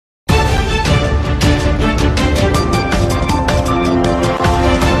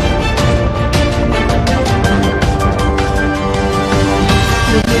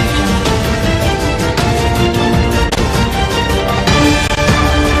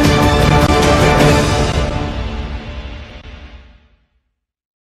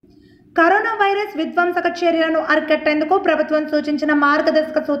Corona virus విధ్వంసక చర్యలను అరికట్టేందుకు ప్రభుత్వం సూచించిన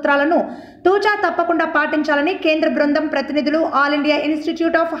మార్గదర్శక సూత్రాలను తూచా తప్పకుండా పాటించాలని కేంద్ర బృందం ప్రతినిధులు all India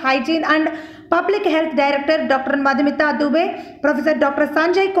institute of hygiene and public health director doctor మధుమితా Dubey, professor doctor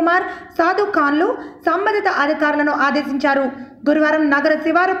Sanjay Kumar సాధు ఖాన్లు సంబంధిత అధికారులను ఆదేశించారు. గురువారం నగర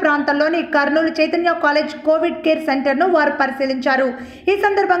శివారు ప్రాంతంలోని Kurnool Chaitanya college Covid care సెంటర్ను వారు పరిశీలించారు. ఈ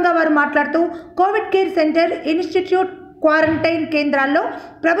సందర్భంగా వారు మాట్లాడుతూ Covid care centre, institute, quarantine కేంద్రాల్లో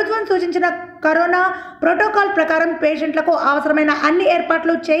ప్రభుత్వం సూచించిన కరోనా ప్రోటోకాల్ ప్రకారం పేషెంట్లకు అవసరమైన అన్ని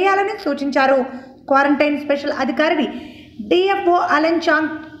ఏర్పాట్లు చేయాలని సూచించారు. క్వారంటైన్ స్పెషల్ అధికారి డిఎఫ్ఓ అలెన్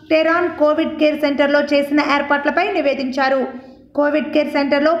చాంగ్ టెరాన్ కోవిడ్ కేర్ సెంటర్లో చేసిన ఏర్పాట్లపై నివేదించారు. కోవిడ్ కేర్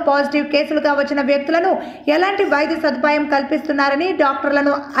సెంటర్లో పాజిటివ్ కేసులుగా వచ్చిన వ్యక్తులను ఎలాంటి వైద్య సదుపాయం కల్పిస్తున్నారని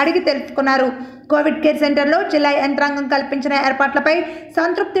డాక్టర్లను అడిగి తెలుసుకున్నారు. కోవిడ్ కేర్ సెంటర్లో జిల్లా యంత్రాంగం కల్పించిన ఏర్పాట్లపై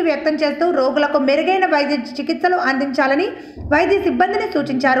సంతృప్తి వ్యక్తం చేస్తూ రోగులకు మెరుగైన వైద్య చికిత్సలు అందించాలని వైద్య సిబ్బందిని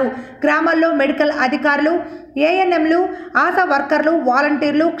సూచించారు. గ్రామాల్లో మెడికల్ అధికారులు, ఏఎన్ఎంలు, ఆశా వర్కర్లు,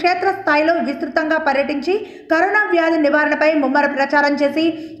 వాలంటీర్లు క్షేత్రస్థాయిలో విస్తృతంగా పర్యటించి కరోనా వ్యాధి నివారణపై ముమ్మర ప్రచారం చేసి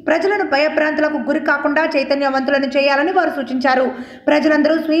ప్రజలను భయభ్రాంతులకు గురి కాకుండా చైతన్యవంతులను చేయాలని వారు సూచించారు.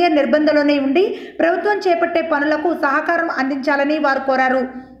 ప్రజలందరూ స్వీయ నిర్బంధంలోనే ఉండి ప్రభుత్వం చేపట్టే పనులకు సహకారం అందించాలని వారు కోరారు.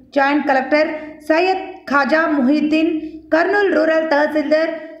 Joint collector Syed Khaja Muhiddin, Kurnool rural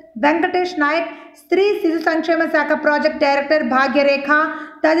తహసీల్దార్ వెంకటేష్ నాయక్, స్త్రీ శిశు సంక్షేమ శాఖ ప్రాజెక్ట్ డైరెక్టర్ భాగ్యరేఖ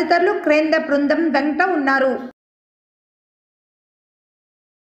తదితరులు కేంద్ర బృందం వెంట ఉన్నారు.